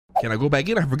Can I go back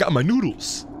in? I forgot my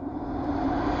noodles.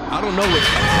 I don't know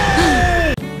what.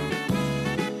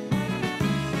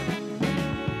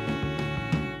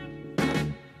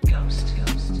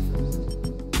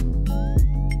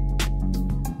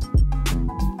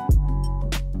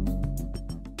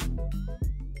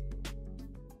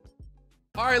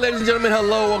 All right, ladies and gentlemen,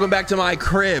 hello, welcome back to my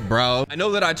crib, bro. I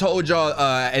know that I told y'all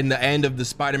in the end of the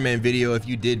Spider-Man video, if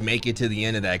you did make it to the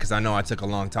end of that, because I know I took a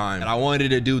long time, and I wanted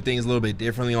to do things a little bit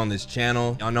differently on this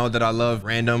channel. Y'all know that I love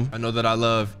random, I know that I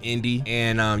love indie,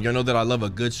 and y'all know that I love a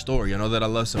good story. Y'all know that I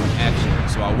love some action,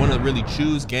 so I want to really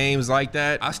choose games like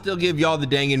that. I still give y'all the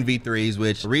dang MV3s,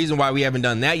 which the reason why we haven't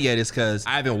done that yet is because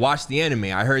I haven't watched the anime.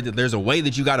 I heard that there's a way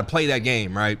that you got to play that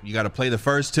game, right? You got to play the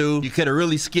first two. You could have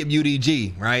really skipped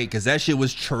UDG, right? Because that shit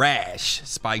was trash.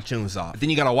 Spike Chunsoft. But then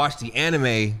you gotta watch the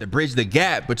anime to bridge the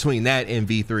gap between that and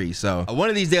V3. So one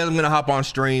of these days I'm gonna hop on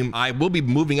stream. I will be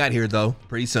moving out here though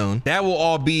pretty soon. That will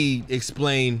all be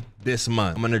explained this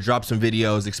month. I'm gonna drop some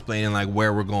videos explaining like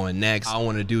where we're going next. I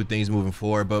want to do things moving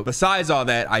forward, but besides all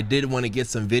that, I did want to get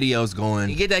some videos going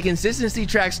and get that consistency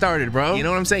track started, bro. You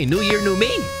know what I'm saying? New year, new me.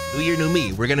 New year, new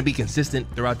me. We're gonna be consistent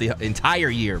throughout the entire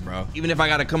year, bro. Even if I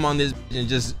gotta come on this and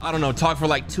just, I don't know, talk for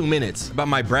like 2 minutes about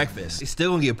my breakfast, it's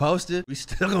still gonna get posted. We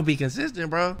still gonna be consistent,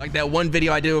 bro. Like that one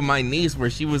video I did with my niece where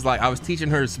she was like, I was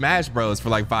teaching her Smash Bros for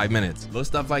like 5 minutes. Little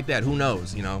stuff like that, who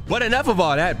knows, you know? But enough of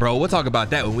all that, bro. We'll talk about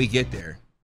that when we get there.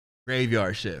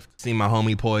 Graveyard Shift. Seen my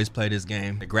homie Poise play this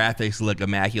game. The graphics look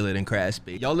immaculate and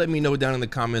crispy. Y'all let me know down in the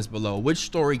comments below, which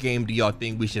story game do y'all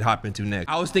think we should hop into next?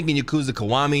 I was thinking Yakuza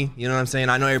Kiwami, you know what I'm saying?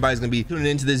 I know everybody's gonna be tuning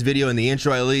into this video in the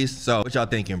intro at least, so what y'all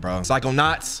thinking, bro?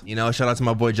 Psychonauts, you know, shout out to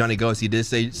my boy Johnny Ghost. He did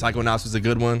say Psychonauts was a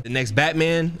good one. The next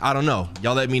Batman, I don't know.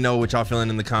 Y'all let me know what y'all feeling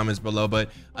in the comments below,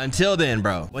 but until then,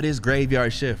 bro, what is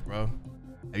Graveyard Shift, bro?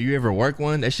 Have you ever worked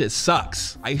one? That shit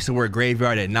sucks. I used to work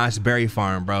graveyard at Knott's Berry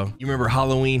Farm, bro. You remember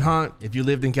Halloween Haunt? If you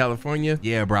lived in California?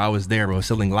 Yeah, bro, I was there, bro,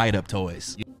 selling light up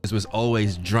toys. You was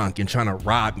always drunk and trying to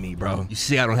rob me, bro. You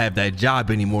see, I don't have that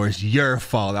job anymore. It's your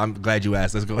fault. I'm glad you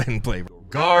asked. Let's go ahead and play, bro.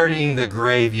 Guarding the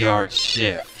Graveyard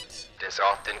Shift. It is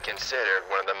often considered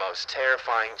one of the most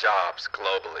terrifying jobs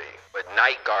globally, but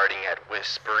night guarding at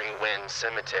Whispering Wind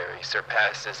Cemetery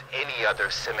surpasses any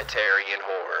other cemetery in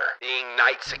horror. Being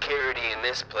night security in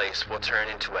this place will turn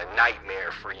into a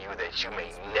nightmare for you that you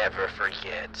may never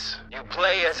forget. You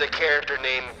play as a character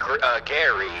named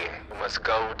Gary, who must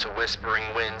go to Whispering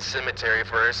Wind Cemetery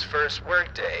for his first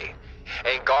workday,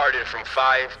 and guarded from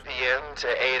 5 p.m. to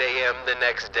 8 a.m. the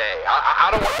next day.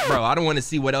 I don't want to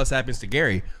see what else happens to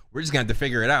Gary. We're just gonna have to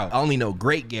figure it out. I only know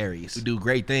great Garys who do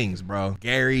great things, bro.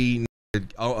 Gary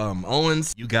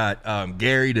Owens, you got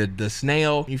Gary the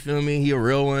snail, you feel me? He a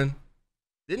real one.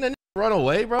 Didn't that run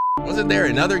away, bro? Wasn't there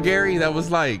another Gary that was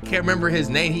like, can't remember his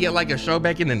name? He had like a show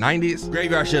back in the 90s.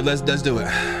 Graveyard Shift, let's do it.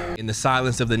 In the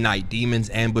silence of the night, demons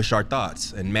ambush our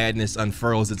thoughts and madness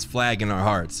unfurls its flag in our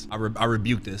hearts. I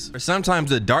rebuke this. Or sometimes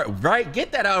the dark, right?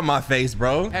 Get that out of my face,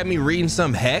 bro. Had me reading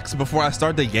some hex before I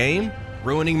start the game,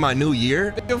 ruining my new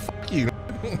year. Nigga, fuck you.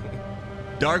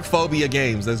 Dark phobia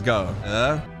games, let's go.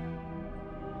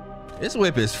 This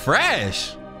whip is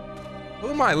fresh. Who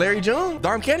am I, Larry June?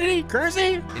 Dom Kennedy?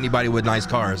 Currency? Anybody with nice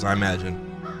cars, I imagine.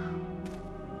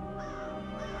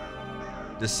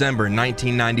 December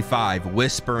 1995,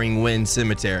 Whispering Wind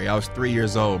Cemetery. I was 3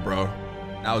 years old, bro.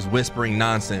 I was whispering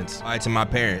nonsense. Bye to my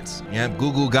parents. Yep,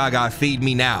 Google Gaga, feed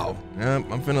me now. Yep,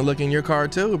 I'm finna look in your car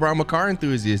too, bro. I'm a car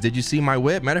enthusiast. Did you see my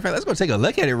whip? Matter of fact, let's go take a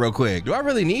look at it real quick. Do I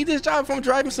really need this job if I'm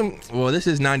driving some? Well, this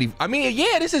is 90. I mean,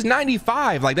 yeah, this is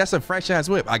 95. Like, that's a fresh ass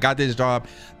whip. I got this job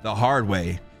the hard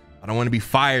way. I don't want to be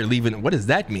fired leaving. What does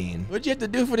that mean? What'd you have to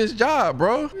do for this job,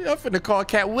 bro? I'm finna call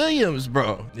Cat Williams,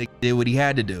 bro. Nick did what he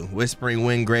had to do. Whispering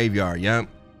Wind Graveyard, yep.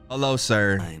 Hello,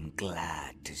 sir. I'm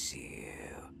glad to see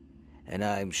you. And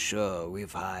I'm sure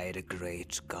we've hired a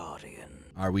great guardian.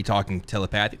 Are we talking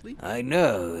telepathically? I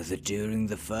know that during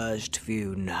the first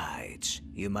few nights,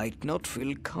 you might not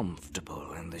feel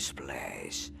comfortable in this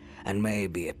place, and may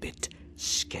be a bit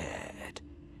scared.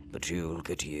 But you'll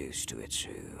get used to it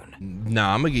soon.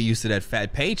 Nah, I'm gonna get used to that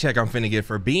fat paycheck I'm finna get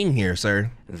for being here,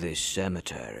 sir. This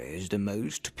cemetery is the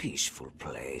most peaceful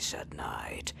place at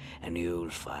night, and you'll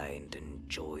find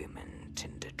enjoyment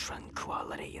in the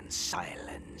tranquility and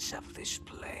silence of this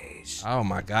place. Oh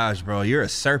my gosh, bro, you're a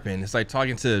serpent. It's like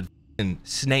talking to a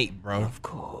snake, bro. Of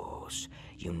course,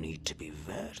 you need to be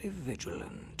very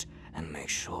vigilant and make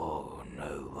sure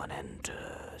no one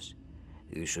enters.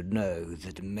 You should know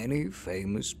that many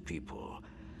famous people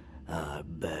are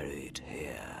buried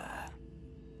here.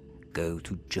 Go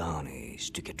to Johnny's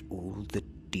to get all the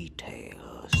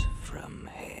details from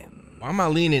him. Why am I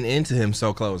leaning into him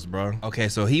so close, bro? Okay,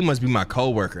 so he must be my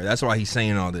coworker. That's why he's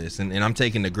saying all this. And I'm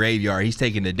taking the graveyard. He's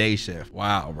taking the day shift.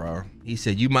 Wow, bro. He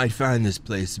said, you might find this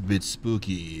place a bit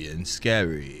spooky and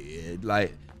scary.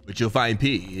 Like, but you'll find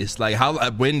peace. Like,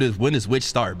 when does Witch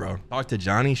start, bro? Talk to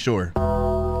Johnny? Sure. I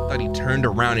thought he turned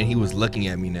around and he was looking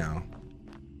at me now.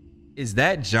 Is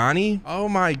that Johnny? Oh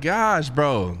my gosh,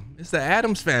 bro. It's the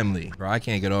Addams family. Bro, I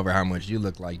can't get over how much you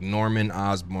look like Norman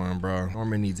Osborn, bro.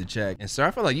 Norman needs a check. And sir,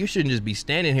 I feel like you shouldn't just be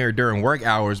standing here during work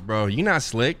hours, bro. You're not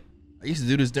slick. I used to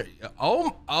do this.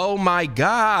 Oh my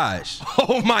gosh.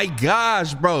 Oh my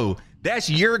gosh, bro. That's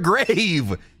your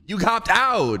grave. You hopped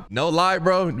out. No lie,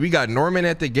 bro. We got Norman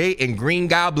at the gate and Green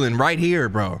Goblin right here,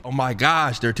 bro. Oh my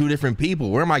gosh, they're two different people.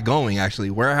 Where am I going,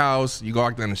 actually? Warehouse, you go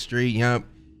walk down the street, yep.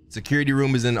 Security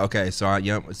room is in, okay, so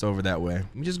yep, it's over that way.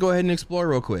 Let me just go ahead and explore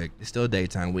real quick. It's still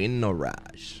daytime, we in no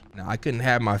rush. Now, I couldn't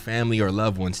have my family or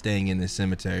loved ones staying in this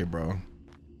cemetery, bro.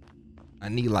 I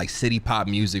need like city pop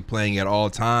music playing at all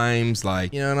times.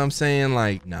 Like, you know what I'm saying?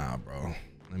 Like, nah, bro,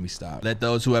 let me stop. Let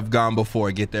those who have gone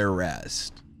before get their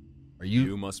rest. Are you?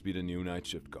 You must be the new night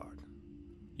shift guard.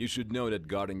 You should know that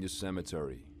guarding this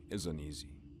cemetery isn't easy.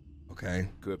 Okay.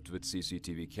 Equipped with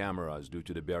CCTV cameras due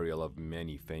to the burial of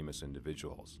many famous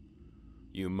individuals.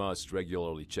 You must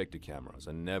regularly check the cameras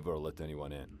and never let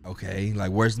anyone in. Okay,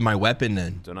 like where's my weapon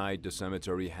then? Tonight, the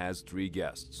cemetery has 3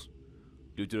 guests.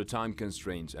 Due to the time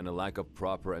constraints and a lack of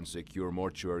proper and secure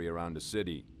mortuary around the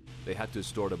city, they had to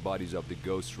store the bodies of the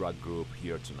Ghost Rock group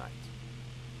here tonight.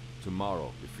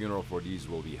 Tomorrow, the funeral for these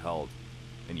will be held,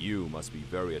 and you must be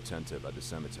very attentive at the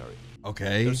cemetery.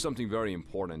 Okay. There's something very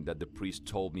important that the priest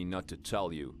told me not to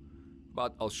tell you,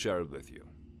 but I'll share it with you.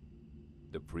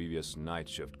 The previous night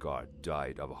shift guard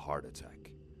died of a heart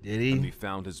attack. Did he? And we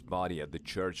found his body at the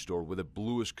church door with a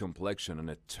bluish complexion and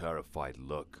a terrified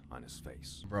look on his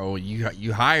face. Bro,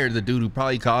 you hired the dude who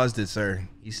probably caused it, sir.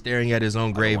 He's staring at his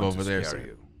own grave over there, sir.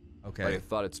 You, okay. But I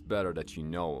thought it's better that you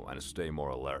know and stay more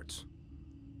alert.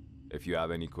 If you have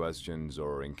any questions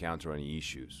or encounter any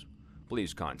issues,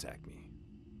 please contact me.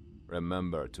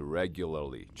 Remember to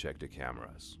regularly check the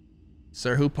cameras.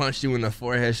 Sir, who punched you in the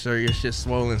forehead, sir? Your shit's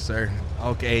swollen, sir.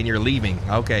 Okay, and you're leaving.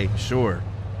 Okay, sure.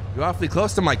 You're awfully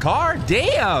close to my car?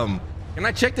 Damn! Can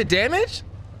I check the damage?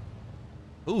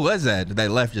 Who was that? They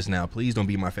left just now. Please don't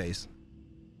beat my face.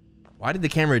 Why did the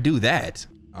camera do that?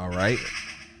 All right.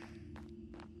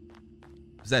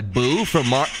 Is that Boo from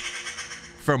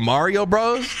Mario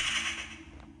Bros?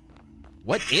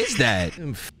 What is that?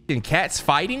 Them f***ing cats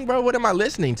fighting, bro? What am I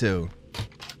listening to?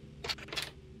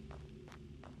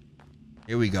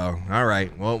 Here we go. All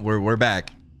right. Well, we're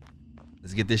back.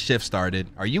 Let's get this shift started.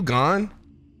 Are you gone?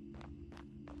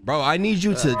 Bro, I need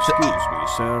you to... Excuse me,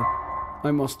 sir. I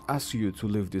must ask you to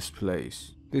leave this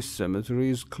place. This cemetery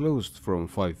is closed from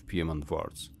 5 p.m.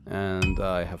 onwards, and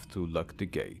I have to lock the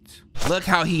gate. Look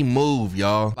how he moved,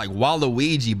 y'all. Like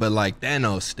Waluigi, but like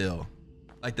Thanos still.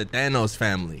 Like the Thanos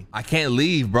family. I can't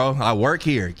leave, bro. I work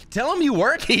here. Tell him you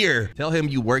work here. Tell him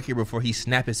you work here before he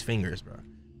snap his fingers, bro.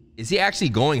 Is he actually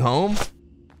going home?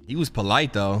 He was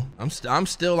polite though. I'm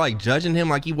still like judging him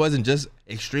like he wasn't just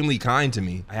extremely kind to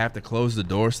me. I have to close the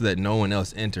door so that no one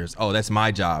else enters. Oh, that's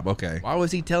my job. Okay. Why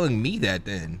was he telling me that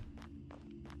then?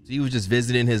 So he was just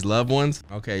visiting his loved ones?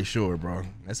 Okay, sure, bro.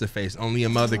 That's a face only a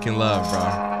mother can love,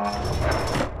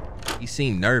 bro. He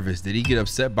seemed nervous. Did he get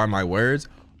upset by my words?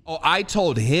 Oh, I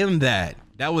told him that.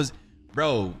 That was,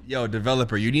 bro, yo,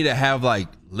 developer, you need to have like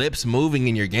lips moving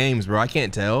in your games, bro. I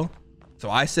can't tell. So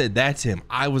I said, that's him.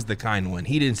 I was the kind one.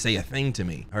 He didn't say a thing to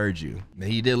me. Heard you. But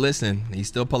he did listen. He's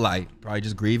still polite. Probably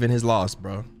just grieving his loss,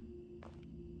 bro.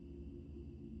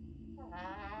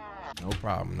 No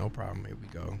problem. No problem. Here we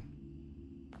go.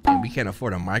 And we can't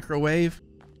afford a microwave.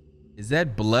 Is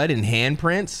that blood and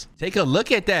handprints? Take a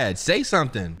look at that. Say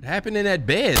something. What happened in that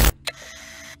bed?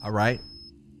 All right.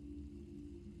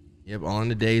 Yep, all in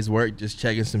the day's work. Just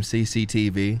checking some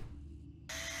CCTV.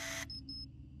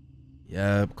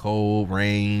 Yep, cold,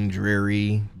 rain,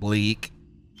 dreary, bleak.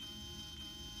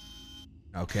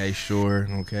 Okay, sure.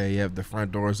 Okay, you have the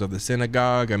front doors of the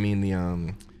synagogue. I mean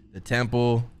the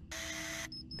temple.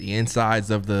 The insides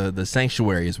of the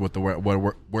sanctuary is what the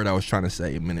word I was trying to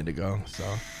say a minute ago. So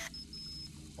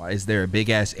why is there a big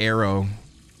ass arrow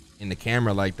in the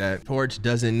camera like that? Torch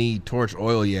doesn't need torch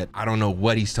oil yet. I don't know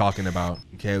what he's talking about.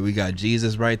 Okay, we got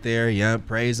Jesus right there. Yep,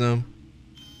 praise him.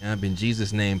 Yep, in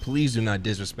Jesus' name, please do not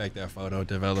disrespect that photo,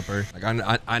 developer. Like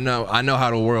I know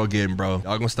how the world getting, bro.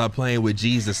 Y'all gonna stop playing with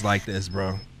Jesus like this,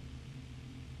 bro.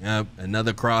 Yep,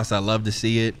 another cross. I love to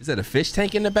see it. Is that a fish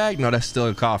tank in the back? No, that's still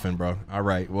a coffin, bro. All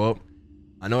right, well,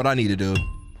 I know what I need to do.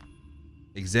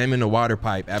 Examine the water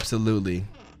pipe. Absolutely.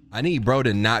 I need bro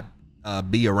to not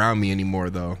be around me anymore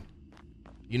though.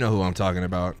 You know who I'm talking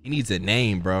about. He needs a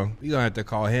name, bro. We gonna have to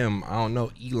call him, I don't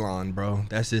know, Elon, bro.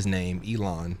 That's his name,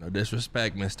 Elon. No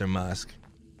disrespect, Mr. Musk.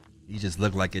 He just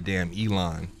looked like a damn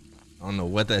Elon. I don't know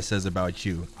what that says about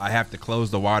you. I have to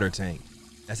close the water tank.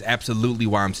 That's absolutely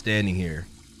why I'm standing here.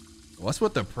 What's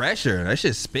with the pressure? That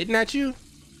shit spitting at you?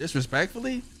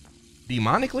 Disrespectfully?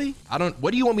 Demonically?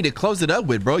 What do you want me to close it up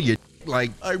with, bro? You're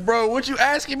like, bro, what you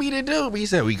asking me to do? But he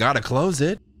said, we gotta close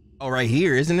it. Oh, right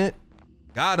here, isn't it?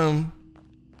 Got him.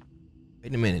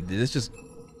 Wait a minute, did this just...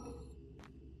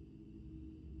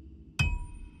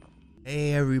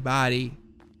 Hey, everybody.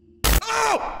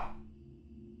 Oh!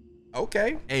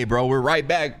 Okay. Hey, bro, we're right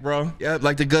back, bro. Yeah,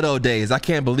 like the good old days. I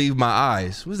can't believe my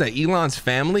eyes. Who's that, Elon's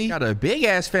family? Got a big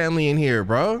ass family in here,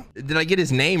 bro. Did I get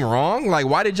his name wrong? Like,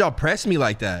 why did y'all press me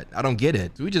like that? I don't get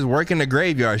it. So we just working the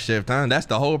graveyard shift, huh? That's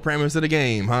the whole premise of the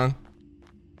game, huh?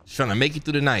 Just trying to make it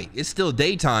through the night. It's still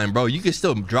daytime, bro. You can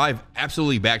still drive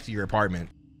absolutely back to your apartment.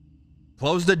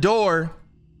 Close the door.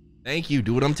 Thank you.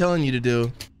 Do what I'm telling you to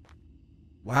do.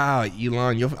 Wow,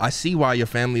 Elon, I see why your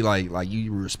family like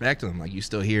you respect them, like you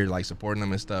still here like supporting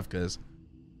them and stuff, because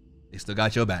they still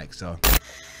got your back. So all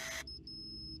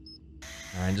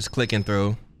right, just clicking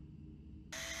through.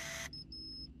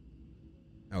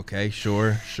 Okay,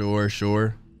 sure.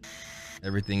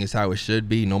 Everything is how it should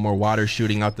be. No more water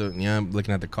shooting out the, yeah, I'm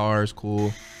looking at the cars.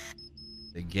 Cool.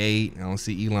 The gate, I don't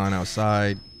see Elon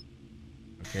outside.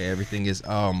 Okay, everything is,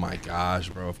 oh my gosh,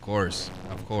 bro, of course.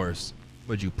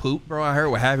 Would you poop, bro? I heard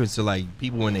what happens to like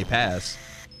people when they pass.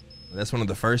 That's one of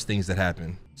the first things that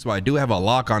happen. So I do have a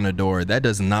lock on the door. That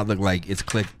does not look like it's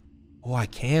clicked. Oh, I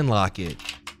can lock it.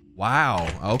 Wow.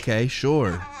 Okay,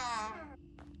 sure.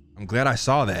 I'm glad I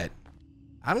saw that.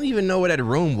 I don't even know what that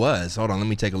room was. Hold on, let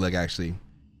me take a look actually.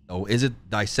 Oh, is it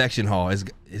dissection hall?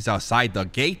 It's outside the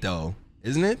gate though,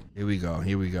 isn't it? Here we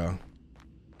go.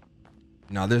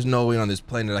 No, there's no way on this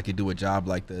planet I could do a job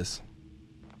like this.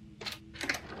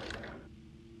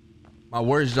 My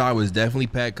worst job was definitely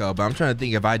Petco, but I'm trying to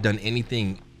think if I'd done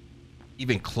anything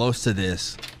even close to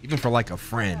this, even for like a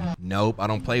friend. Nope, I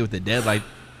don't play with the dead. Like,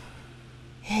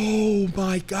 oh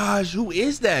my gosh, who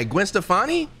is that? Gwen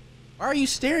Stefani? Why are you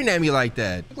staring at me like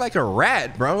that? Look like a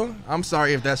rat, bro. I'm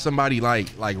sorry if that's somebody like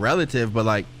relative, but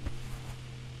like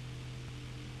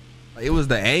it was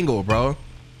the angle, bro.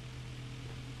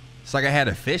 It's like I had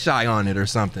a fisheye on it or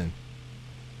something.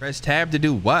 Press tab to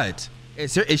do what?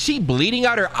 Is she bleeding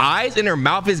out her eyes and her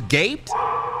mouth is gaped?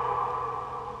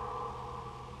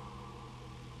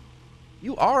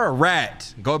 You are a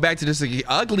rat. Go back to this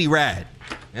ugly rat.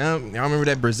 Yeah, y'all remember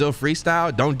that Brazil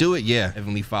freestyle? Don't do it. Yeah,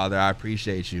 Heavenly Father, I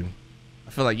appreciate you.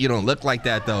 I feel like you don't look like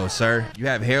that though, sir. You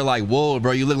have hair like wool,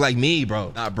 bro. You look like me,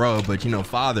 bro. Not bro, but you know,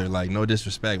 Father. Like, no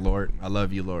disrespect, Lord. I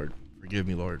love you, Lord. Forgive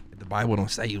me, Lord. The Bible don't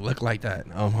say you look like that.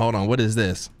 Hold on. What is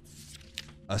this?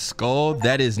 A skull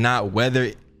that is not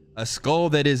whether. A skull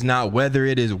that is not whether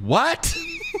it is what?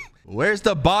 Where's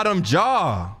the bottom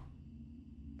jaw?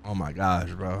 Oh my gosh,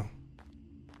 bro.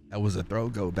 That was a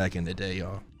throat goat back in the day,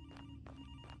 y'all.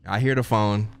 I hear the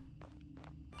phone.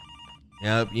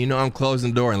 Yep, you know I'm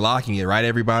closing the door and locking it, right,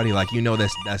 everybody? Like, you know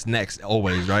that's next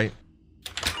always, right?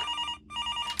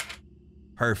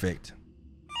 Perfect.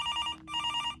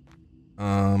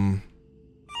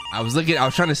 I was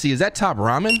trying to see, is that Top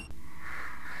Ramen?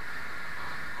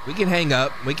 We can hang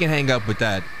up with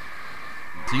that.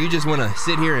 So you just want to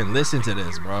sit here and listen to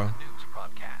this, bro.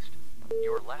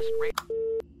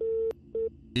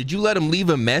 Did you let him leave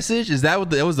a message? Is that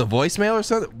what that was, a voicemail or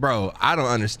something? Bro, I don't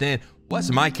understand.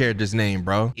 What's my character's name,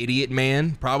 bro? Idiot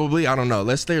man, probably. I don't know.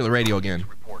 Let's stay on the radio again.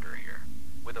 Reporter here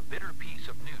with a bitter piece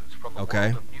of news from the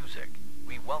world of music.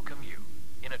 We welcome you.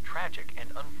 In a tragic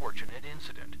and unfortunate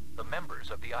incident, the members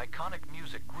of the iconic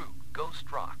music group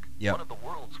Ghost Rock, one of the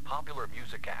world's popular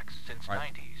music acts since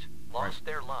 90s, lost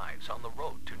their lives on the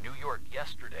road to New York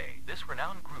yesterday. This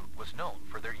renowned group was known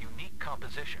for their unique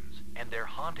compositions and their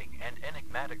haunting and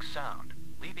enigmatic sound,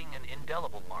 leaving an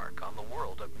indelible mark on the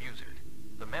world of music.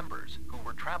 The members, who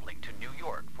were traveling to New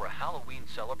York for a Halloween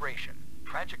celebration,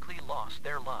 tragically lost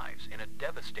their lives in a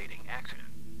devastating accident.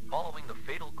 Following the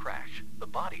fatal crash, the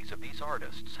bodies of these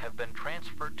artists have been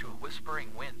transferred to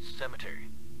Whispering Winds Cemetery.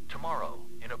 Tomorrow,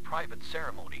 in a private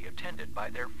ceremony attended by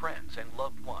their friends and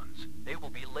loved ones, they will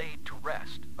be laid to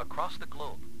rest. Across the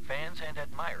globe, fans and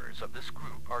admirers of this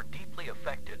group are deeply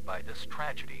affected by this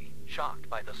tragedy, shocked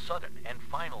by the sudden and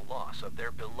final loss of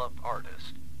their beloved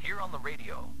artist. Here on the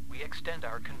radio, we extend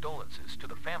our condolences to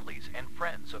the families and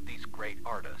friends of these great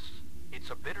artists. It's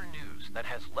a bitter news that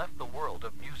has left the world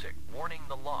of music mourning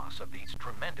the loss of these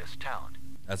tremendous talent.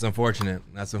 That's unfortunate.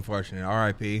 That's unfortunate.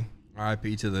 R.I.P.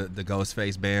 RIP to the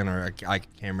Ghostface band, or I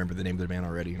can't remember the name of the band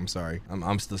already. I'm sorry.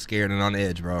 I'm still scared and on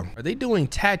edge, bro. Are they doing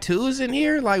tattoos in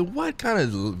here? Like, what kind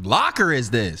of locker is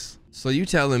this? So you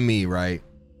telling me, right,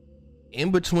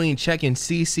 in between checking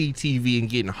CCTV and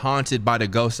getting haunted by the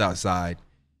ghosts outside,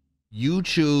 you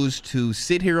choose to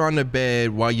sit here on the bed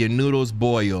while your noodles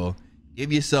boil,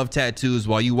 give yourself tattoos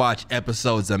while you watch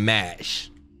episodes of MASH?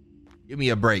 Give me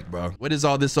a break, bro. What is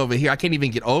all this over here? I can't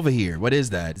even get over here. What is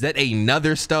that? Is that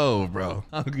another stove, bro?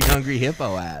 Hungry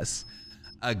hippo ass.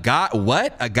 A guy,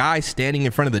 what? A guy standing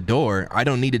in front of the door. I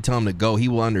don't need to tell him to go. He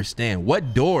will understand.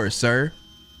 What door, sir?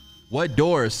 What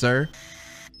door, sir?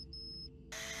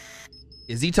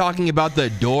 Is he talking about the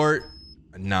door?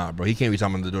 Nah, bro. He can't be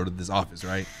talking about the door to this office,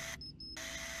 right?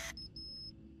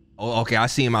 Oh, okay. I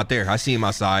see him out there. I see him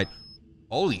outside.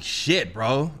 Holy shit,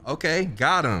 bro. Okay,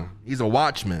 got him. He's a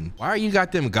watchman. Why are you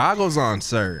got them goggles on,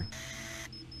 sir?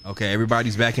 Okay,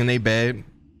 everybody's back in their bed.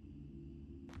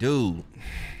 Dude.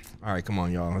 All right, come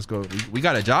on, y'all. Let's go. We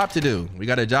got a job to do. We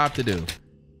got a job to do.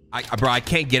 Bro, I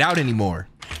can't get out anymore.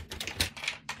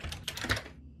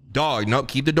 Dog, nope.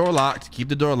 Keep the door locked. Keep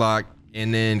the door locked.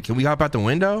 And then, can we hop out the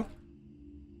window?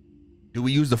 Do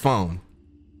we use the phone?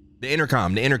 The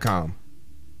intercom, the intercom.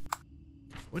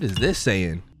 What is this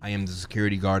saying? I am the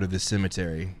security guard of this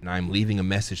cemetery, and I'm leaving a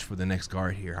message for the next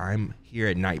guard here. I'm here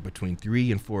at night between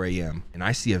 3 and 4 a.m., and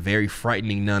I see a very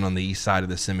frightening nun on the east side of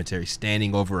the cemetery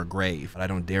standing over a grave, but I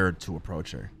don't dare to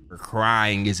approach her. Her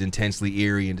crying is intensely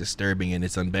eerie and disturbing, and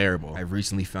it's unbearable. I've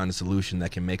recently found a solution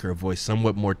that can make her voice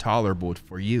somewhat more tolerable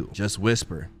for you. Just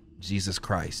whisper, Jesus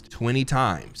Christ, 20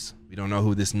 times. We don't know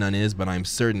who this nun is, but I'm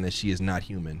certain that she is not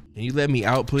human. Can you let me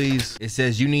out, please? It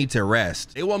says you need to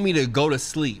rest. They want me to go to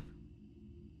sleep.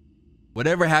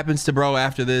 Whatever happens to bro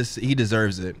after this, he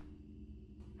deserves it.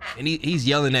 And he's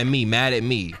yelling at me, mad at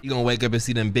me. You gonna wake up and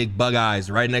see them big bug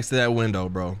eyes right next to that window,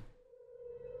 bro.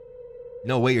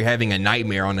 No way you're having a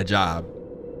nightmare on the job.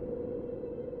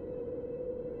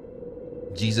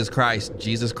 Jesus Christ,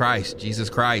 Jesus Christ, Jesus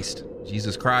Christ,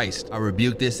 Jesus Christ. I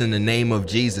rebuke this in the name of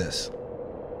Jesus.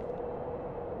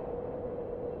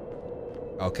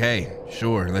 Okay,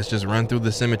 sure. Let's just run through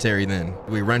the cemetery then.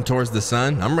 Do we run towards the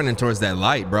sun? I'm running towards that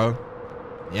light, bro.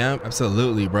 Yeah,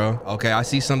 absolutely, bro. Okay, I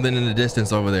see something in the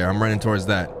distance over there. I'm running towards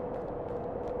that.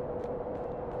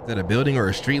 Is that a building or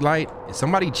a street light? Is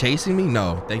somebody chasing me?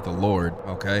 No, thank the Lord.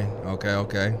 Okay, okay,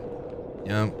 okay.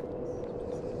 Yeah.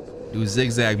 Do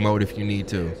zigzag mode if you need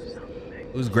to.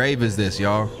 Whose grave is this,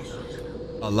 y'all?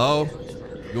 Hello?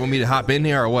 You want me to hop in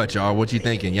here or what, y'all? What you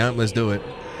thinking? Yep, let's do it.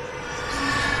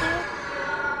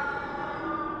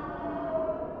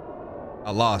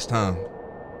 I lost, huh?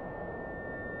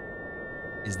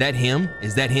 Is that him?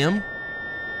 Is that him?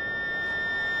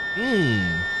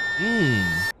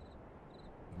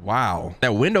 Wow.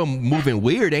 That window moving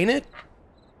weird, ain't it?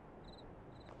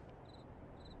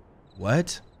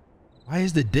 What? Why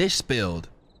is the dish spilled?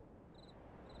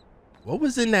 What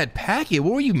was in that packet?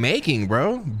 What were you making,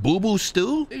 bro? Boo-boo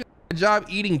stew? A job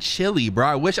eating chili, bro.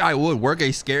 I wish I would work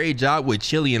a scary job with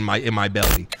chili in my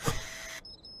belly.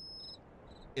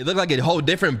 It looked like a whole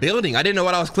different building. I didn't know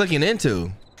what I was clicking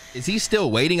into. Is he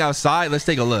still waiting outside? Let's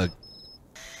take a look.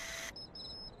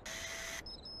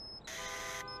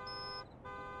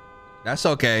 That's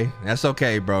okay. That's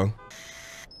okay, bro.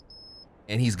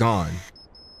 And he's gone.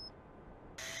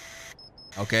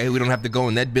 Okay, we don't have to go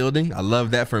in that building. I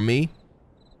love that for me.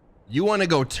 You want to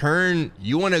go turn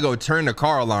the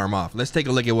car alarm off. Let's take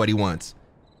a look at what he wants.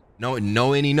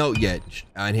 No any note yet.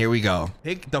 And here we go.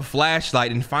 Pick the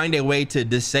flashlight and find a way to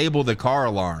disable the car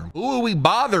alarm. Who are we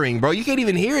bothering, bro? You can't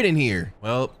even hear it in here.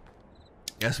 Well,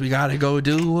 guess we gotta go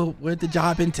do what the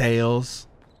job entails.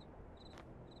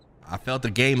 I felt the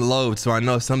game load, so I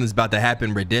know something's about to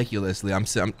happen ridiculously.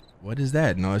 What is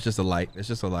that? No, it's just a light. It's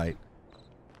just a light.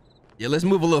 Yeah, let's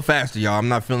move a little faster, y'all. I'm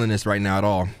not feeling this right now at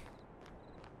all.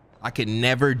 I could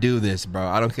never do this, bro.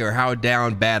 I don't care how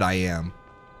down bad I am.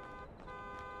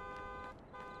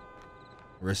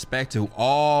 Respect to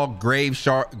all grave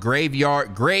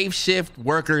shift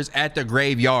workers at the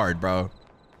graveyard, bro.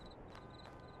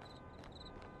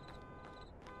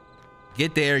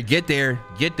 Get there, get there,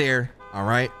 get there. All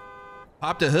right.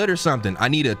 Pop the hood or something. I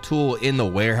need a tool in the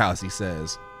warehouse, he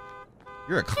says.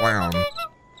 You're a clown.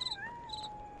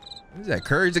 What is that?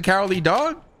 Courage the Cowardly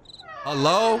Dog?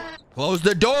 Hello? Close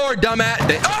the door,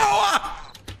 dumbass.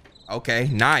 Oh!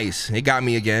 Okay, nice. It got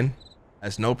me again.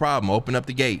 That's no problem. Open up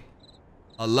the gate.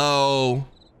 Hello?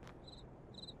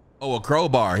 Oh, a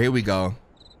crowbar. Here we go.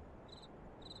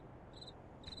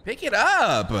 Pick it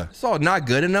up. It's all not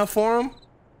good enough for him.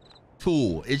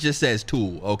 Tool. It just says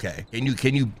tool. Okay.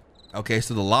 Can you Okay,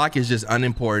 so the lock is just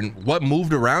unimportant. What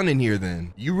moved around in here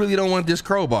then? You really don't want this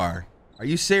crowbar? Are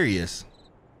you serious?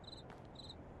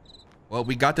 Well,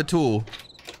 we got the tool.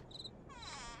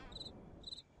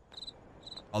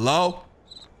 Hello?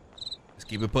 Let's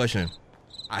keep it pushing.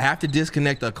 I have to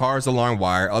disconnect the car's alarm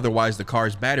wire, otherwise the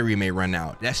car's battery may run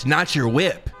out. That's not your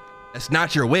whip. That's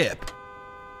not your whip.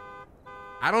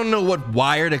 I don't know what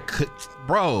wire to cut.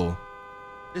 Bro,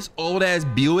 this old ass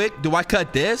Buick, do I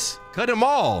cut this? Cut them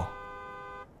all.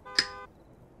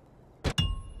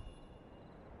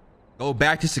 Go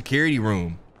back to security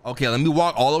room. Okay, let me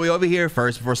walk all the way over here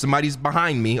first before somebody's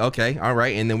behind me. Okay, all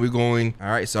right, and then we're going. All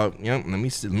right, so let me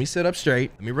sit up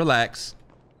straight. Let me relax.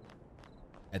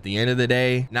 At the end of the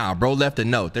day, nah, bro left a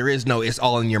note. There is no, it's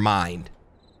all in your mind.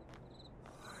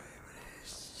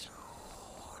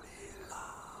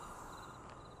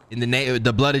 In the name,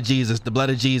 the blood of Jesus, the blood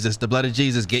of Jesus, the blood of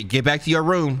Jesus. Get back to your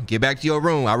room. Get back to your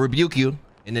room. I rebuke you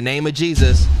in the name of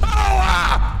Jesus. Oh,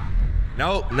 ah!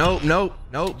 No,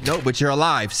 but you're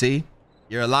alive, see?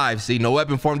 You're alive, see? No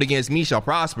weapon formed against me shall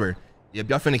prosper. Yep,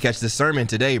 y'all finna catch this sermon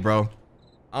today, bro.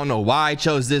 I don't know why I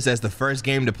chose this as the first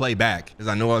game to play back, because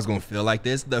I know I was gonna feel like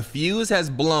this. The fuse has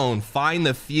blown. Find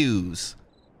the fuse.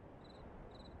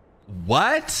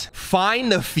 What? Find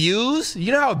the fuse?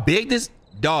 You know how big this...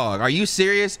 Dog, are you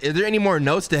serious? Is there any more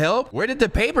notes to help? Where did the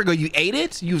paper go? You ate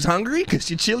it? You was hungry because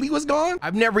your chili was gone?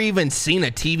 I've never even seen a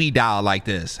TV dial like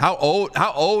this. How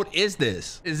old is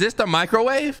this? Is this the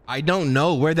microwave? I don't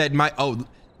know where that might... Oh,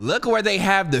 look where they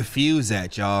have the fuse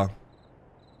at, y'all.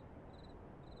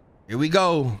 Here we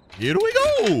go. Here we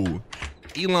go.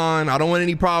 Elon, I don't want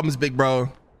any problems, big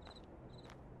bro.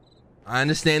 I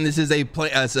understand this is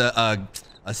a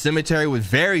cemetery with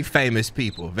very famous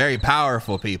people, very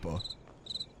powerful people.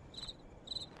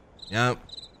 Yep.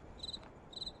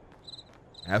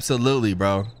 Absolutely,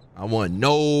 bro. I want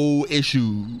no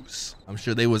issues. I'm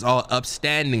sure they was all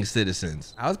upstanding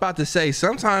citizens. I was about to say,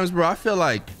 sometimes, bro, I feel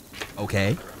like,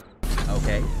 okay.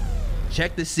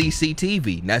 Check the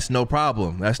CCTV. That's no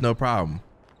problem. That's no problem.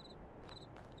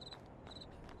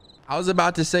 I was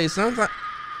about to say, sometimes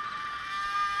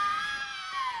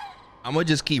I'm gonna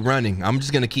just keep running. I'm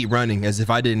just gonna keep running as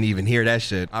if I didn't even hear that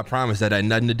shit. I promise that had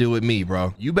nothing to do with me,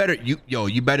 bro. You better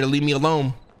leave me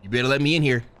alone. You better let me in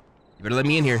here. You better let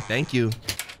me in here. Thank you.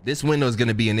 This window is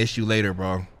gonna be an issue later,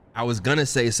 bro. I was gonna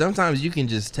say, sometimes you can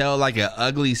just tell like an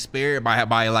ugly spirit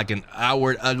by like an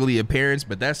outward ugly appearance,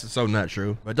 but that's so not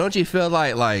true. But don't you feel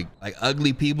like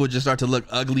ugly people just start to look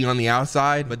ugly on the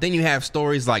outside? But then you have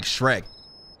stories like Shrek.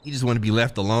 He just want to be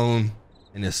left alone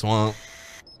in the swamp.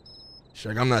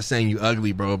 Shrek, I'm not saying you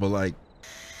ugly, bro, but like,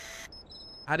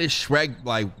 how does Shrek,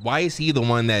 like, why is he the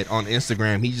one that on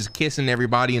Instagram, he's just kissing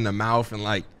everybody in the mouth and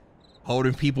like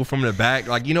holding people from the back?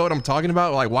 Like, you know what I'm talking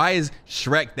about? Like, why is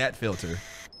Shrek that filter?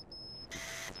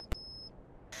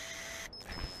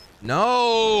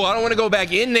 No, I don't want to go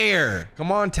back in there.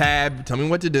 Come on, Tab, tell me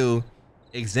what to do.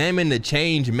 Examine the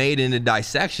change made in the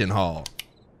dissection hall.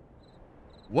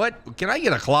 What? Can I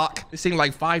get a clock? This seems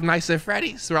like Five Nights at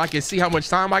Freddy's so I can see how much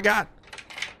time I got.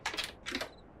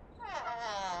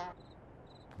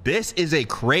 This is a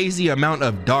crazy amount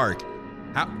of dark.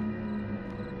 How?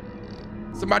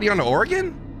 Somebody on the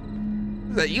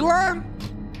organ? Is that Elon?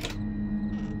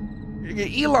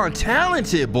 Elon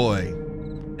talented, boy.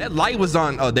 That light was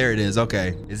on. Oh, there it is.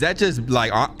 Okay. Is that just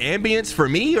like ambience for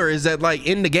me, or is that like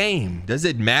in the game? Does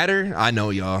it matter? I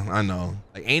know, y'all. I know.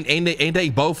 Like, ain't they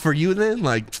both for you then?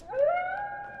 Like,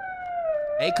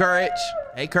 hey, Courage.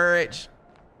 Hey, Courage.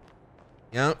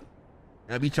 Yep.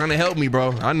 I be trying to help me,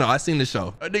 bro. I know. I seen the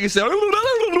show. That nigga said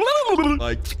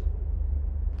like,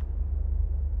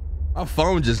 my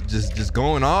phone just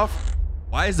going off.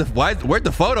 Where'd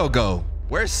the photo go?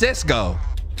 Where'd Sis go?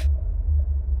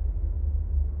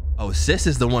 Oh, Sis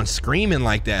is the one screaming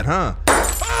like that, huh?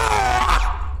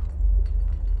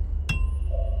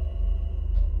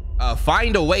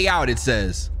 Find a way out, it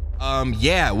says.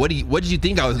 Yeah, what did you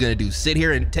think I was gonna do? Sit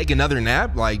here and take another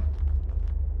nap? Like,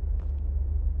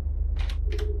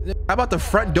 how about the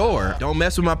front door? Don't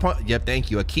mess with my yep,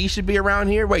 thank you. A key should be around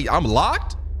here. Wait, I'm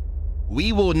locked?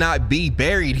 We will not be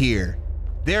buried here.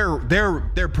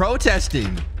 They're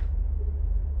protesting.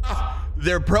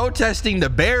 They're protesting the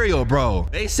burial, bro.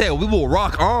 They said we will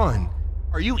rock on.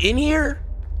 Are you in here?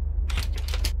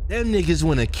 Them niggas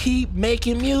wanna keep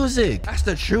making music. That's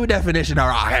the true definition of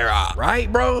rock,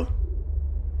 right, bro?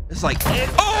 It's like,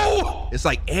 oh! It's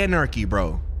like anarchy,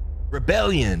 bro.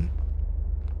 Rebellion.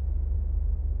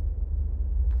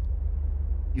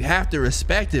 You have to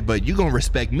respect it, but you gonna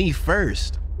respect me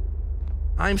first.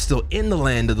 I'm still in the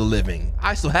land of the living.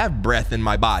 I still have breath in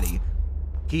my body.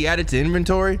 Key added to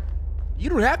inventory? You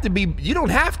don't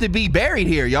have to be buried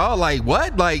here, y'all. Like,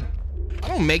 what? Like, I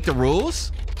don't make the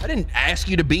rules. I didn't ask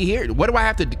you to be here. What do I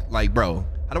have to do? Like, bro,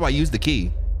 how do I use the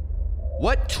key?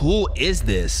 What tool is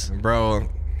this? Bro,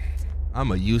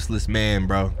 I'm a useless man,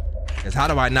 bro. Because how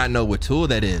do I not know what tool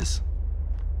that is?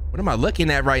 What am I looking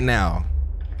at right now?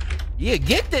 Yeah,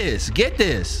 get this.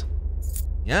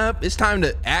 Yep, it's time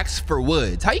to ask for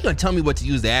woods. How you gonna tell me what to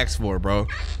use the axe for, bro?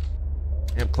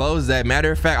 Yep, close that.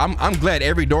 Matter of fact, I'm glad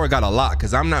every door got a lock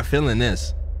because I'm not feeling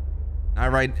this. All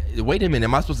right, wait a minute.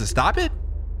 Am I supposed to stop it?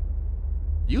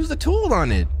 Use the tool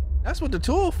on it. That's what the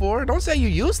tool for. Don't say you're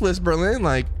useless, Berlin.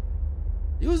 Like,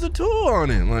 use the tool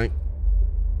on it. Like,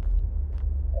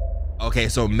 okay,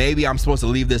 so maybe I'm supposed to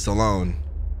leave this alone.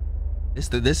 This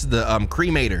is the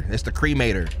cremator. It's the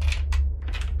cremator.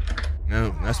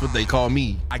 No, that's what they call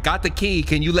me. I got the key.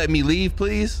 Can you let me leave,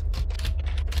 please?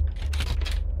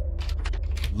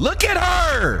 Look at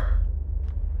her.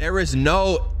 There is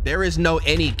no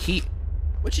any key.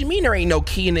 What you mean there ain't no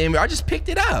key in the inventory? I just picked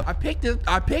it up. I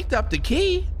picked up the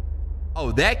key.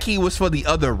 Oh, that key was for the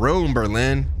other room,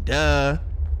 Berlin. Duh.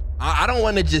 I don't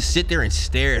want to just sit there and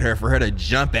stare at her for her to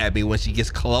jump at me when she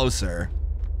gets closer.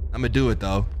 I'm gonna do it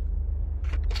though.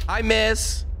 Hi,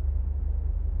 miss.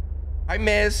 Hi,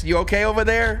 miss. You okay over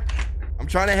there? I'm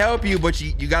trying to help you, but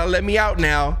you gotta let me out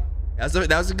now. That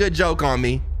was a good joke on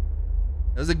me.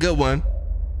 That was a good one.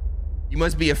 You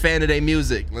must be a fan of their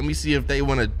music. Let me see if they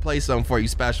want to play something for you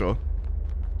special.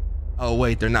 Oh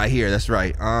wait, they're not here. That's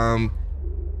right.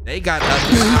 They got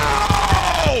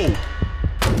no!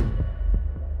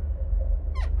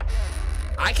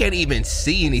 I can't even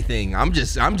see anything. I'm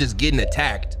just getting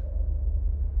attacked.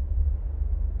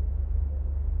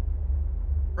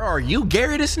 Bro, are you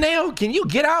Gary the Snail? Can you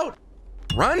get out?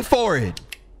 Run for it.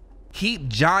 Keep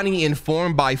Johnny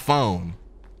informed by phone.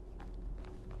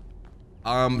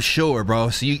 Sure, bro.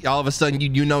 So all of a sudden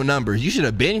you know numbers. You should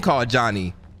have been called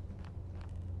Johnny.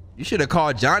 You should have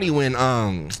called Johnny when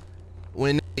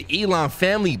the Elon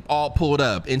family all pulled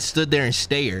up and stood there and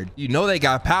stared. You know they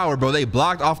got power, bro. They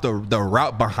blocked off the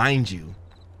route behind you.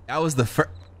 That was the first.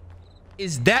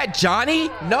 Is that Johnny?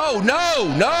 No.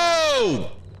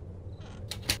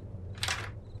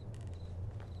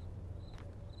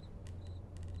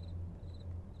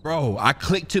 Bro, I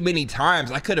clicked too many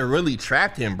times. I could have really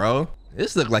trapped him, bro.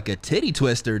 This looked like a titty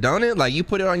twister, don't it? Like you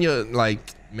put it on your,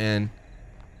 like, man.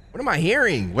 What am I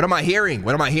hearing? What am I hearing?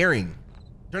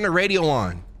 Turn the radio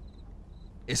on.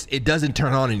 It doesn't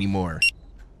turn on anymore.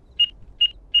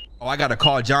 Oh, I gotta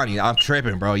call Johnny. I'm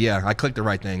tripping, bro. Yeah, I clicked the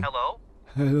right thing. Hello?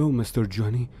 Hello, Mr.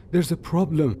 Johnny. There's a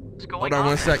problem. What's going on?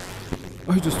 1 sec.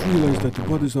 I just realized that the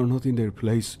bodies are not in their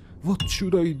place. What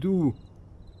should I do?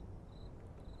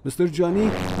 Mr. Johnny?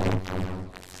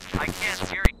 I can't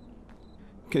hear you.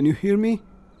 Can you hear me?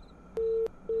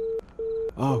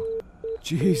 Oh,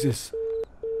 Jesus.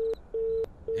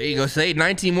 There you go. Say it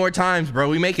 19 more times, bro.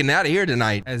 We making it out of here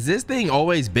tonight. Has this thing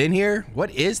always been here?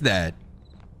 What is that?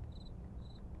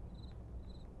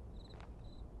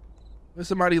 Was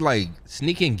somebody like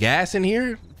sneaking gas in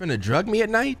here? Finna drug me at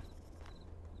night?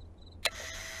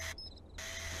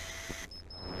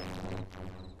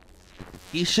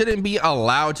 He shouldn't be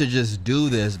allowed to just do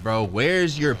this, bro.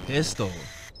 Where's your pistol?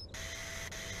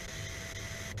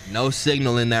 No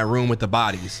signal in that room with the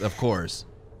bodies, of course.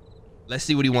 Let's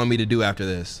see what he want me to do after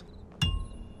this.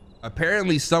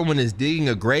 Apparently someone is digging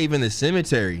a grave in the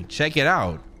cemetery. Check it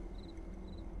out.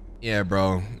 Yeah,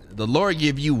 bro. The Lord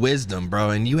give you wisdom, bro,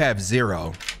 and you have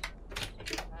 0.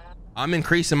 I'm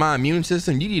increasing my immune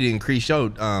system. You need to increase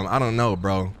your, I don't know,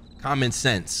 bro. Common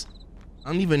sense.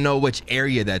 I don't even know which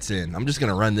area that's in. I'm just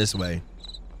gonna run this way.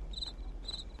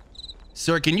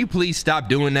 Sir, can you please stop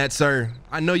doing that, sir?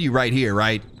 I know you right here,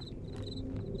 right?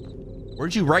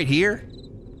 Weren't you right here?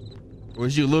 Or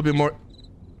was you a little bit more?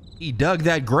 He dug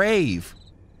that grave.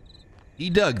 He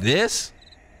dug this.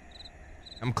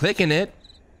 I'm clicking it.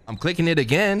 I'm clicking it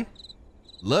again.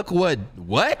 Look what?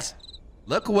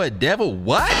 Look what devil,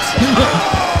 what?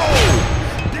 Oh,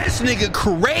 this nigga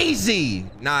crazy.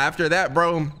 Nah, after that,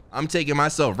 bro, I'm taking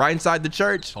myself right inside the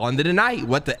church on to the night.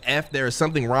 What the F? There is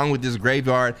something wrong with this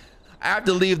graveyard. I have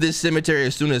to leave this cemetery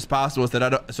as soon as possible so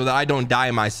that I don't die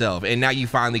myself. And now you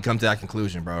finally come to that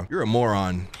conclusion, bro. You're a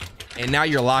moron. And now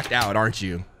you're locked out, aren't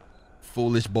you?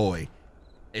 Foolish boy.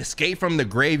 Escape from the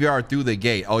graveyard through the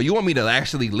gate. Oh, you want me to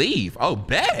actually leave? Oh,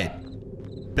 bad.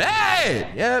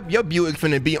 Yep, your Buick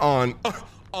finna be on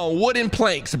wooden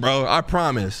planks, bro. I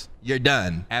promise. You're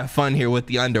done. Have fun here with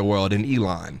the underworld and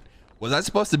Elon. Was I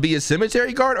supposed to be a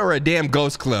cemetery guard or a damn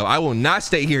ghost club? I will not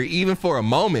stay here even for a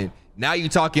moment. Now you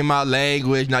talking my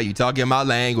language.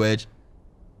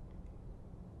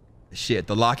 Shit,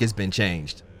 the lock has been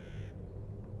changed.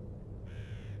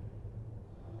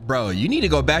 Bro, you need to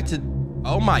go back to,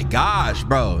 oh my gosh,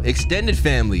 bro. Extended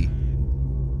family.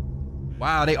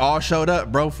 Wow, they all showed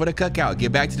up, bro, for the cookout.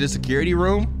 Get back to the security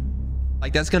room.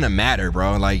 Like, that's gonna matter,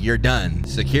 bro. Like, you're done.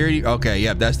 Security, okay,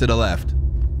 yep, that's to the left.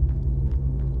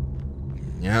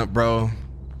 Yeah, bro.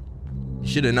 You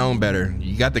should have known better.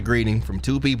 You got the greeting from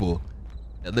 2 people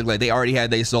that looked like they already had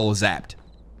their soul zapped.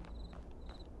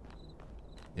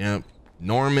 Yep,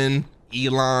 Norman,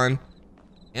 Elon,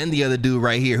 and the other dude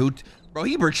right here who, bro,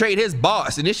 he betrayed his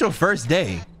boss, and it's your first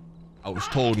day. I was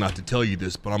told not to tell you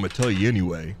this, but I'm gonna tell you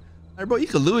anyway. Like, bro, you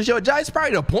could lose your job. It's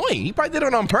probably the point. He probably did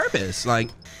it on purpose. Like,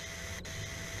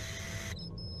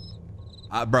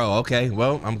 bro, okay,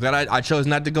 well, I'm glad I chose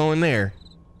not to go in there.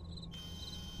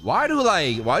 Why do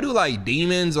like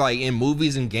demons like in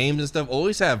movies and games and stuff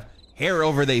always have hair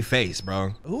over their face,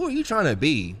 bro? Who are you trying to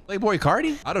be? Playboy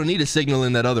Cardi? I don't need a signal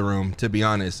in that other room, to be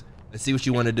honest. Let's see what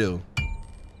you want to do.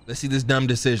 Let's see this dumb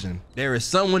decision. There is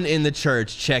someone in the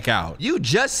church. Check out. You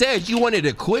just said you wanted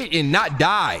to quit and not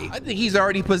die. I think he's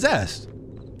already possessed.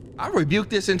 I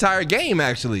rebuked this entire game,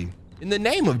 actually, in the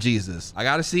name of Jesus. I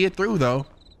gotta see it through, though.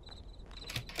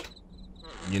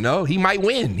 You know, he might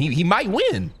win. He might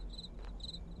win.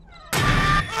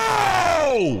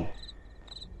 Oh!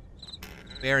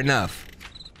 Fair enough.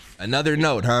 Another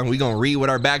note, huh? We gonna read with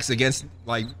our backs against,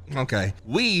 like, okay.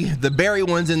 We, the buried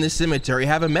ones in this cemetery,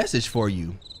 have a message for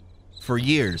you. For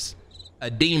years, a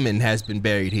demon has been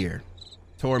buried here,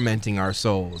 tormenting our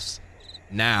souls.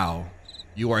 Now,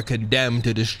 you are condemned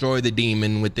to destroy the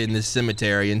demon within this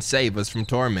cemetery and save us from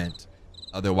torment.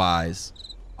 Otherwise,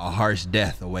 a harsh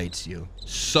death awaits you.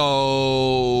 So,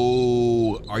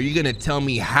 are you gonna tell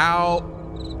me how?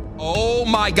 Oh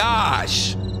my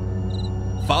gosh.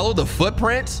 Follow the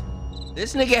footprints?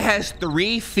 This nigga has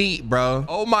 3 feet, bro.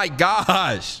 Oh my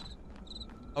gosh.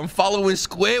 I'm following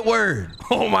Squidward.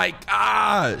 Oh my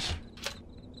gosh.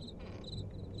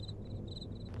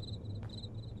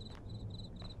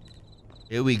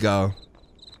 Here we go.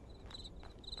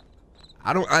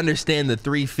 I don't understand the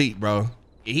 3 feet, bro.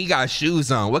 He got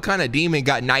shoes on. What kind of demon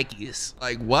got Nikes?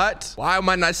 Like, what? Why am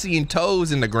I not seeing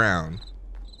toes in the ground?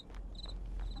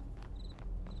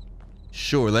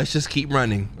 Sure, let's just keep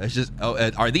running. Let's just,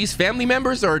 oh, are these family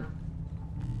members or?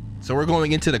 So we're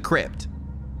going into the crypt.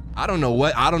 I don't know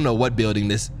what building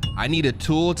this. I need a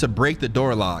tool to break the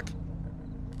door lock.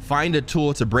 Find a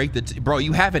tool to break the, bro,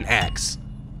 you have an axe.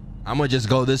 I'm gonna just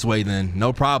go this way then,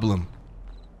 no problem.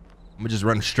 I'm gonna just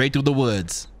run straight through the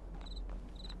woods.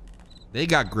 They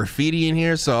got graffiti in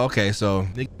here, so okay, so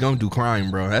they gonna do crime,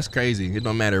 bro. That's crazy. It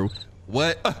don't matter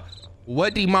what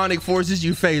demonic forces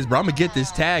you face, bro. I'm gonna get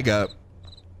this tag up.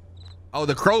 Oh,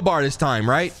 the crowbar this time,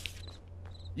 right?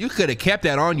 You could have kept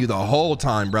that on you the whole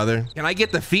time, brother. Can I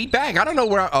get the feedback? I don't know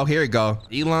where. Oh, here we go.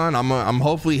 Elon, I'm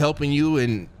hopefully helping you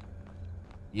and,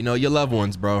 you know, your loved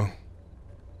ones, bro.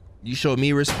 You showed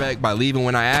me respect by leaving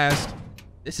when I asked.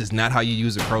 This is not how you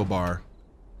use a crowbar.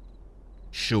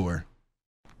 Sure,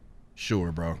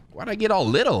 bro. Why'd I get all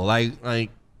little?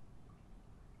 Like,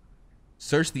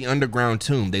 search the underground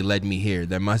tomb. They led me here.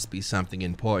 There must be something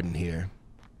important here.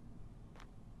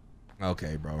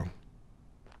 Okay, bro.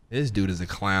 This dude is a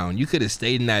clown. You could have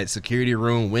stayed in that security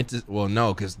room, went to, well,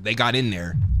 no, because they got in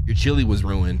there. Your chili was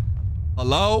ruined.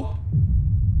 Hello?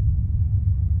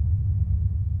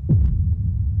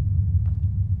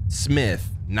 Smith,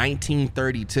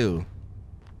 1932.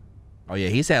 Oh yeah,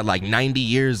 he's had like 90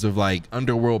 years of like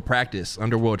underworld practice,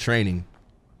 underworld training.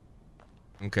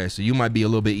 Okay, so you might be a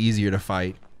little bit easier to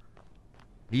fight.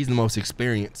 He's the most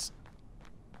experienced.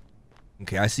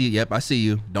 Okay, I see, yep, I see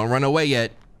you. Don't run away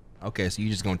yet. Okay, so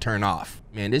you're just gonna turn off.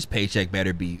 Man, this paycheck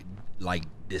better be like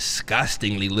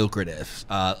disgustingly lucrative.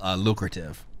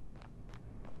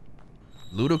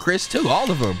 Ludicrous too, all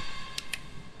of them.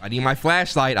 I need my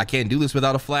flashlight. I can't do this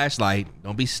without a flashlight.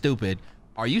 Don't be stupid.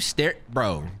 Are you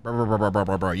bro,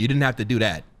 you didn't have to do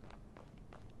that.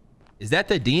 Is that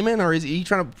the demon or is he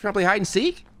trying to play hide and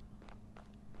seek?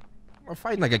 We're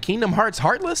fighting like a Kingdom Hearts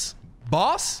Heartless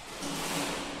boss?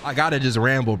 I gotta just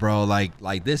ramble, bro.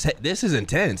 Like this is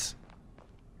intense.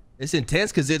 It's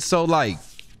intense because it's so like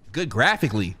good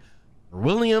graphically.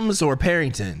 Williams or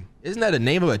Parrington? Isn't that the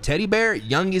name of a teddy bear?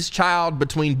 Youngest child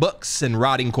between books and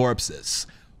rotting corpses.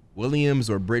 Williams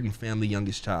or Britton family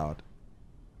youngest child.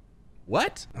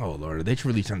 What? Oh Lord, are they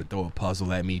really trying to throw a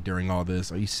puzzle at me during all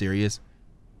this? Are you serious?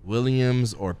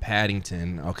 Williams or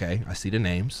Paddington? Okay, I see the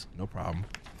names. No problem.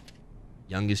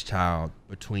 Youngest child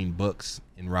between books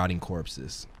and rotting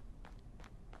corpses.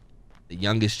 The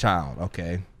youngest child,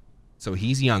 okay. So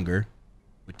he's younger,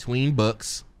 between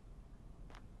books.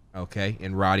 Okay,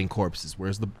 and rotting corpses.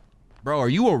 Where's the... Bro, are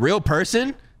you a real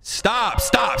person? Stop,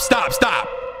 stop, stop, stop.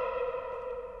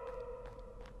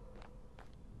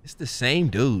 It's the same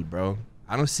dude, bro.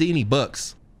 I don't see any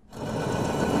books.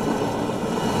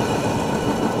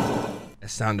 That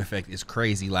sound effect is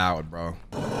crazy loud, bro.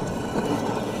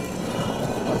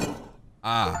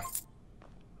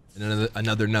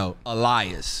 Another note.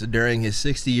 Elias, during his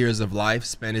 60 years of life,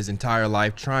 spent his entire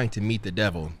life trying to meet the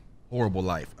devil. Horrible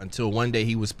life. Until one day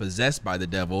he was possessed by the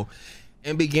devil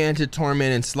and began to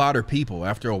torment and slaughter people.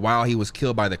 After a while, he was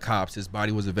killed by the cops. His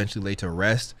body was eventually laid to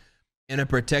rest in a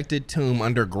protected tomb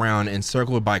underground,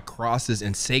 encircled by crosses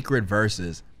and sacred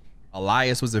verses.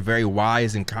 Elias was a very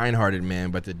wise and kind-hearted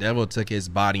man, but the devil took his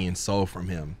body and soul from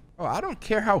him. Bro, I don't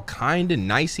care how kind and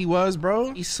nice he was,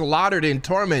 bro. He slaughtered and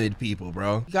tormented people,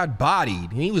 bro. He got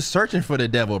bodied and he was searching for the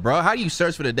devil, bro. How do you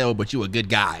search for the devil but you a good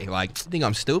guy? Like, you think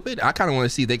I'm stupid? I kind of want to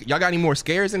see. Y'all got any more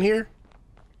scares in here?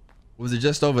 Or was it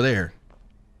just over there?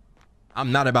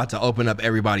 I'm not about to open up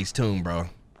everybody's tomb, bro.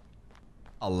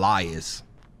 Elias.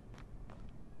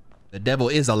 The devil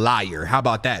is a liar. How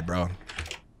about that, bro?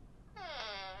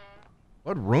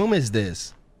 What room is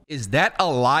this? Is that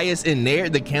Elias in there?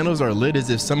 The candles are lit as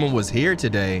if someone was here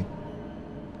today.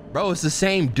 Bro, it's the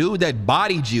same dude that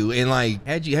bodied you and like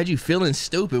had you feeling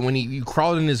stupid when you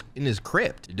crawled in his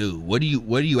crypt. Dude, what are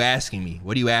you asking me?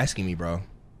 What are you asking me, bro?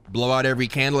 Blow out every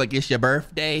candle like it's your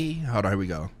birthday? Hold on, here we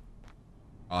go.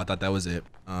 Oh, I thought that was it.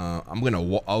 I'm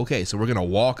gonna okay, so we're gonna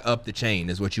walk up the chain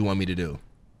is what you want me to do.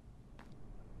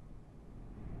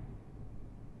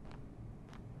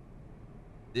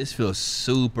 This feels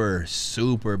super,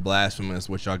 super blasphemous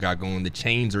what y'all got going. The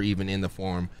chains are even in the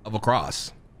form of a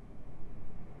cross.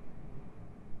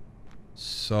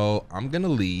 So I'm gonna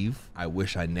leave. I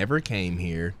wish I never came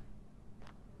here.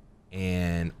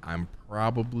 And I'm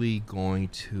probably going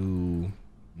to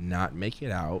not make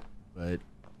it out, but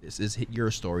this is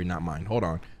your story, not mine. Hold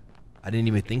on. I didn't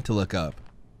even think to look up.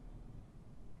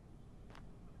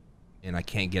 And I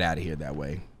can't get out of here that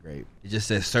way. Great. It just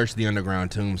says search the underground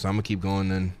tomb, so I'm gonna keep going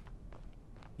then.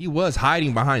 He was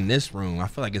hiding behind this room. I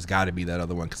feel like it's gotta be that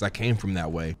other one because I came from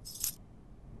that way.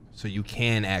 So you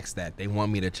can ask that. They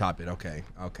want me to chop it. Okay,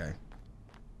 okay.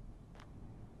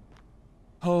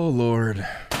 Oh, Lord.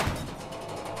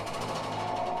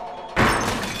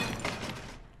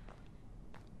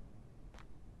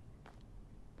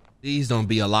 Please don't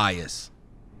be Elias.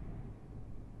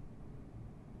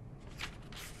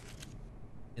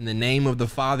 In the name of the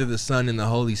Father, the Son, and the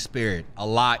Holy Spirit,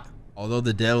 although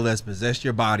the devil has possessed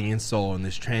your body and soul in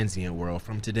this transient world,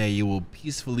 from today you will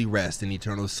peacefully rest in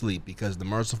eternal sleep because the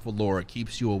merciful Lord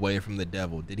keeps you away from the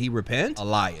devil. Did he repent?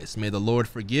 Elias, may the Lord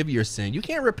forgive your sin. You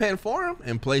can't repent for him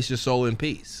and place your soul in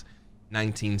peace.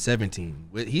 1917.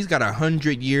 He's got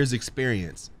 100 years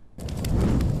experience.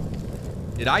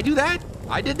 Did I do that?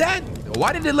 I did that?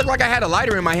 Why did it look like I had a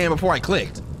lighter in my hand before I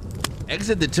clicked?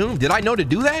 Exit the tomb. Did I know to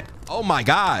do that? Oh my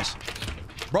gosh.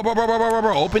 Bro.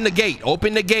 Open the gate.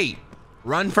 Open the gate.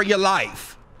 Run for your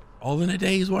life. All in a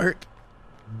day's work.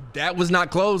 That was not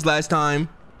closed last time.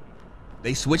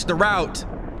 They switched the route.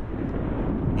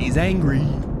 He's angry.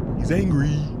 He's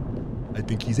angry. I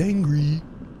think he's angry.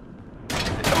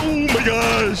 Oh my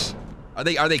gosh. Are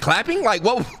they clapping? Like,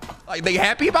 whoa. Like, they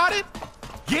happy about it?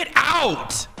 Get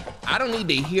out. I don't need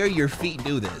to hear your feet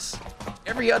do this.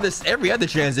 Every other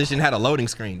transition had a loading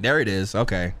screen. There it is.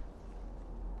 Okay.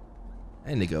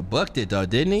 That nigga bucked it though,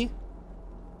 didn't he?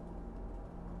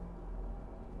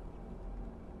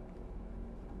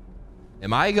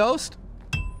 Am I a ghost?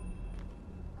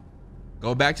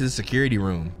 Go back to the security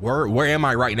room. Where am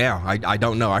I right now? I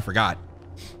don't know. I forgot.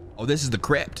 Oh, this is the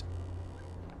crypt.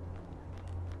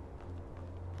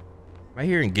 Am I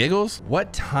hearing giggles?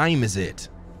 What time is it?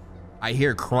 I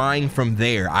hear crying from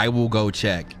there. I will go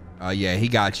check. Yeah, he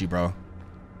got you, bro.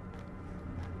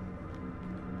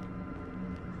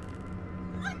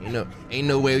 Ain't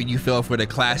no way you fell for the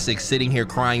classic sitting here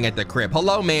crying at the crib.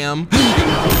 Hello, ma'am.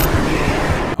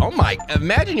 Oh my,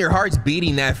 imagine your heart's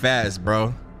beating that fast,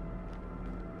 bro.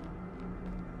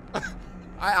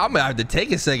 I'm gonna have to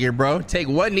take a second, bro. Take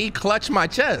one knee, clutch my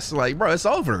chest. Like, bro, it's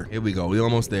over. Here we go. We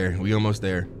almost there. We almost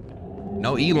there.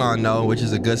 No Elon, no, which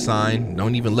is a good sign.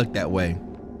 Don't even look that way.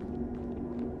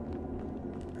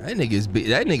 That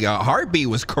nigga heartbeat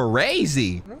was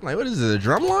crazy. I'm like, what is this, a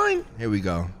drum line? Here we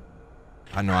go.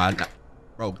 I know,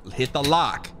 bro, hit the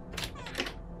lock.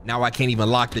 Now I can't even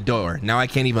lock the door. Now I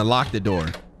can't even lock the door.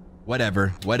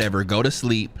 Whatever, go to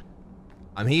sleep.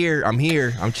 I'm here,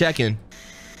 I'm checking.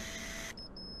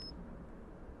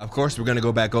 Of course, we're gonna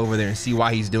go back over there and see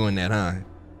why he's doing that, huh?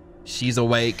 She's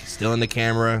awake, still in the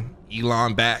camera.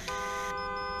 Elon back.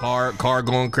 Car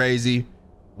going crazy.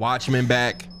 Watchman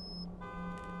back.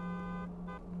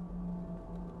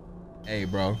 Hey,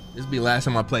 bro. This be the last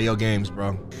time I play your games,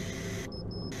 bro.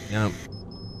 Yep.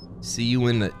 See you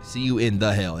in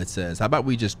the hell, it says. How about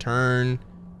we just turn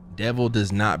devil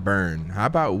does not burn? How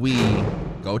about we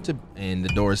go to, and the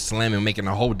door is slamming, making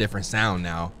a whole different sound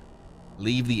now.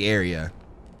 Leave the area.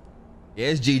 Yeah,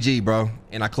 it's GG, bro.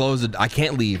 And I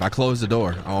can't leave. I closed the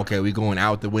door. Oh, okay, we going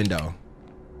out the window.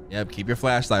 Yep, keep your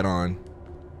flashlight on.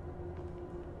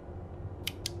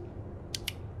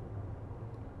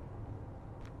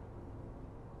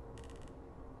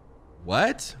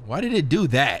 What? Why did it do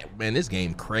that? Man, this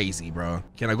game crazy, bro.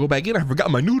 Can I go back in? I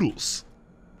forgot my noodles.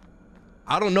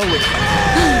 I don't know what.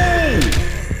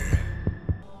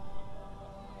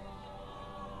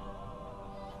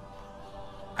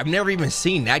 I've never even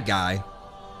seen that guy.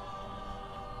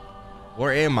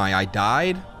 Where am I? I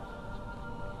died?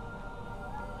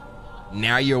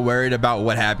 Now you're worried about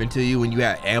what happened to you when you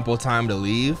had ample time to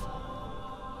leave?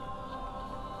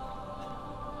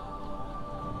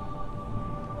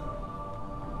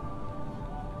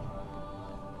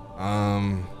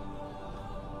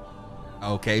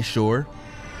 Okay, sure.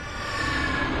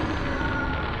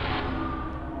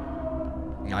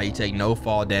 Now you take no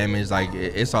fall damage. Like,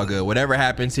 it's all good. Whatever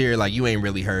happens here, like, you ain't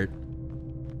really hurt.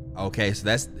 Okay, so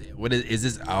that's what is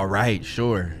this? All right,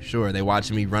 sure. They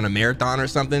watching me run a marathon or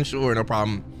something? Sure, no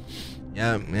problem.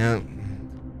 Yep,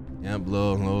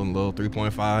 little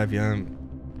 3.5. Yeah.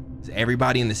 Is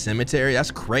everybody in the cemetery?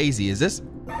 That's crazy. Is this?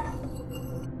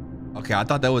 Okay, I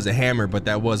thought that was a hammer, but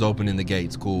that was opening the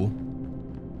gates. Cool.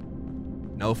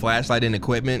 No flashlight and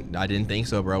equipment? I didn't think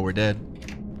so, bro. We're dead.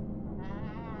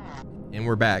 And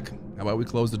we're back. How about we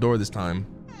close the door this time?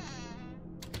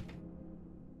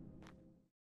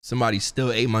 Somebody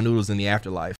still ate my noodles in the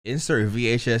afterlife. Insert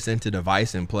VHS into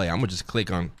device and play. I'm gonna just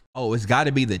click on. Oh, it's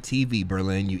gotta be the TV,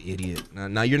 Berlin, you idiot.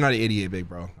 No, you're not an idiot, big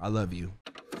bro. I love you.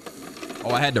 Oh,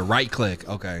 I had to right click.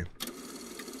 Okay.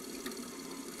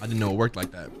 I didn't know it worked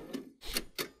like that.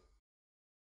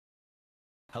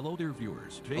 Hello there,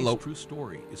 viewers. Today's true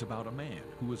story is about a man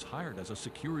who was hired as a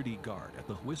security guard at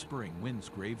the Whispering Winds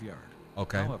graveyard.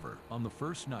 Okay. However, on the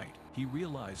first night, he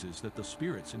realizes that the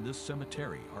spirits in this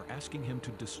cemetery are asking him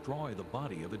to destroy the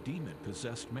body of a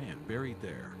demon-possessed man buried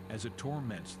there as it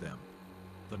torments them.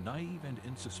 The naive and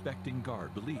unsuspecting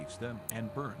guard believes them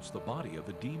and burns the body of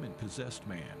the demon-possessed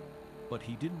man. But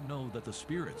he didn't know that the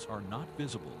spirits are not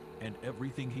visible, and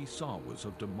everything he saw was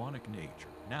of demonic nature.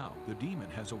 Now, the demon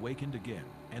has awakened again,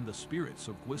 and the spirits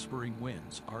of Whispering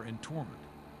Winds are in torment.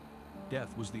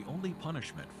 Death was the only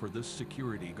punishment for this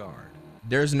security guard.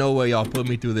 There's no way y'all put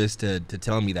me through this to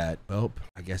tell me that. Well,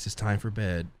 I guess it's time for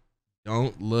bed.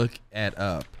 Don't look at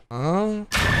up. Oh!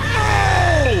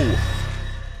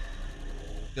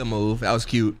 Good move. That was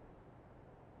cute.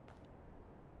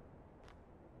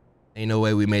 Ain't no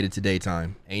way we made it to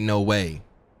daytime. Ain't no way.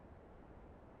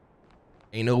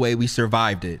 Ain't no way we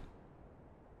survived it.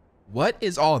 What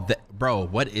is all that? Bro,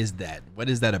 what is that? What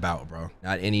is that about, bro?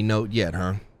 Not any note yet,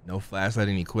 huh? No flashlight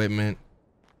and equipment.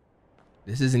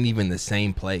 This isn't even the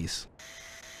same place.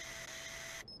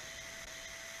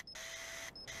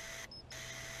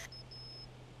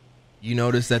 You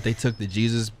notice that they took the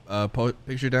Jesus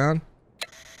picture down?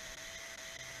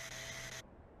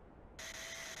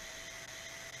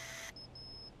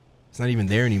 It's not even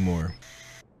there anymore.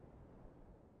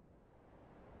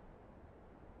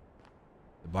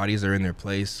 The bodies are in their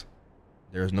place.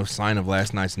 There's no sign of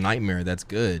last night's nightmare. That's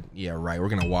good. Yeah, right. We're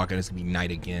gonna walk and it's gonna be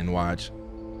night again. Watch.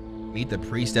 Meet the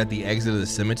priest at the exit of the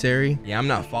cemetery. Yeah, I'm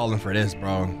not falling for this,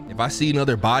 bro. If I see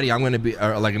another body, I'm gonna be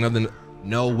like another.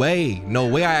 No way. No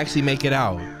way I actually make it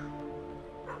out.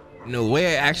 No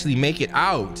way I actually make it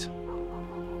out.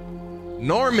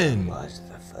 Norman. It was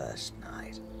the first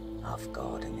night of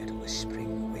guarding at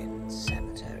Whispering Winds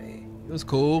Cemetery. It was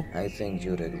cool. I think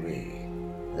you'd agree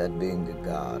that being the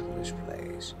guard of this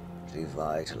place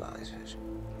revitalizes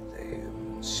the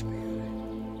human spirit.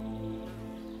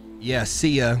 Yeah,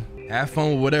 see ya. Have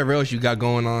fun with whatever else you got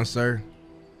going on, sir.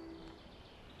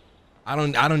 I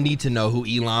don't need to know who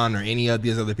Elon or any of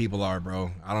these other people are,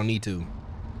 bro. I don't need to.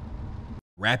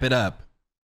 Wrap it up.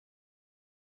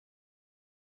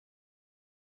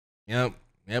 Yep,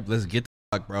 let's get the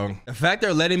fuck, bro. The fact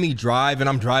they're letting me drive and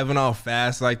I'm driving all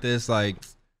fast like this, like,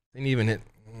 didn't even hit.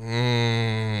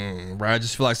 Bro, I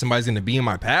just feel like somebody's gonna be in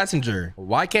my passenger.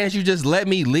 Why can't you just let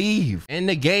me leave? End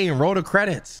the game, roll the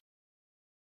credits.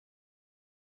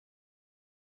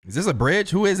 Is this a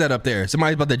bridge? Who is that up there?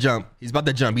 Somebody's about to jump. He's about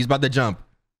to jump. He's about to jump.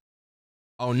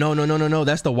 Oh, no.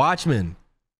 That's the watchman.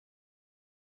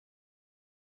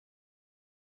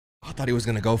 I thought he was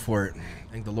gonna go for it.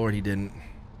 Thank the Lord he didn't.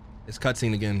 It's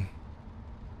cutscene again.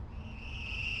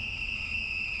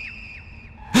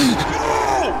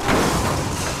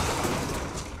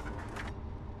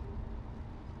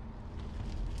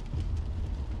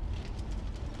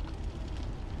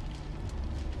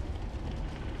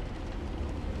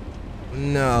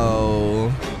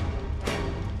 No.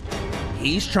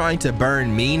 He's trying to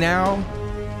burn me now?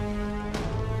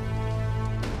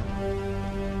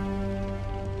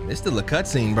 It's still a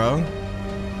cutscene, bro.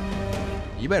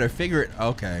 You better figure it.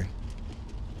 Okay.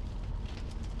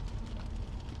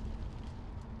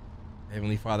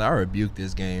 Heavenly Father, I rebuke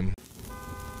this game.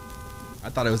 I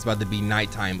thought it was about to be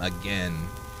nighttime again.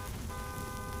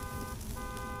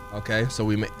 Okay, so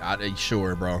we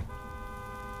sure, bro.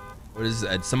 What is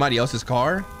that? Somebody else's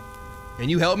car? Can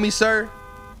you help me, sir?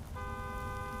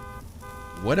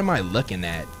 What am I looking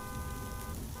at?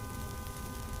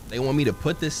 They want me to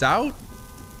put this out?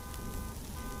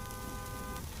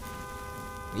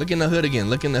 Look in the hood again.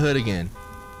 Look in the hood again.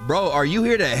 Bro, are you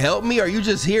here to help me? Or are you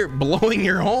just here blowing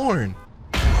your horn?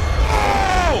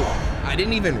 Oh! I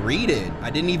didn't even read it. I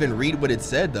didn't even read what it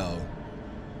said, though.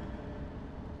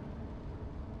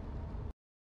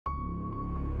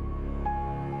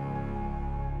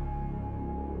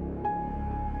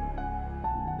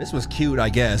 This was cute, I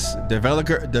guess.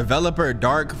 Developer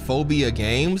Dark Phobia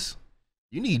Games.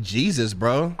 You need Jesus,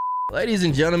 bro. Ladies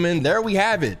and gentlemen, there we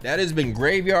have it. That has been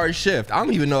Graveyard Shift. I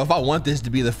don't even know if I want this to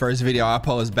be the first video I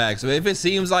post back. So if it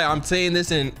seems like I'm saying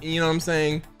this and you know what I'm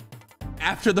saying,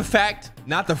 after the fact,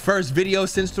 not the first video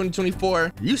since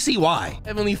 2024, you see why.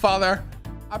 Heavenly Father,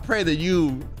 I pray that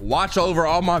you watch over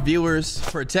all my viewers,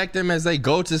 protect them as they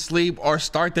go to sleep or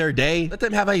start their day. Let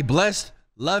them have a blessed,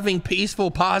 loving,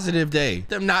 peaceful, positive day. Let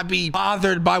them not be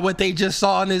bothered by what they just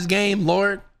saw in this game,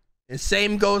 Lord. And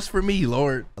same goes for me,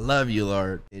 Lord. I love you,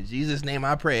 Lord. In Jesus' name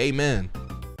I pray, amen.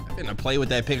 I'm gonna play with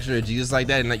that picture of Jesus like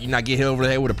that and you not get hit over the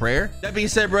head with a prayer. That being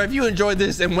said, bro, if you enjoyed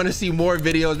this and want to see more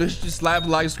videos, make sure you slap,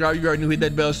 like, subscribe. You already knew, hit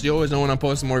that bell so you always know when I'm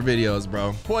posting more videos,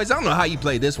 bro. Boys, I don't know how you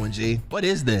played this one, G. What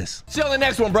is this? See you on the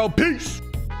next one, bro. Peace.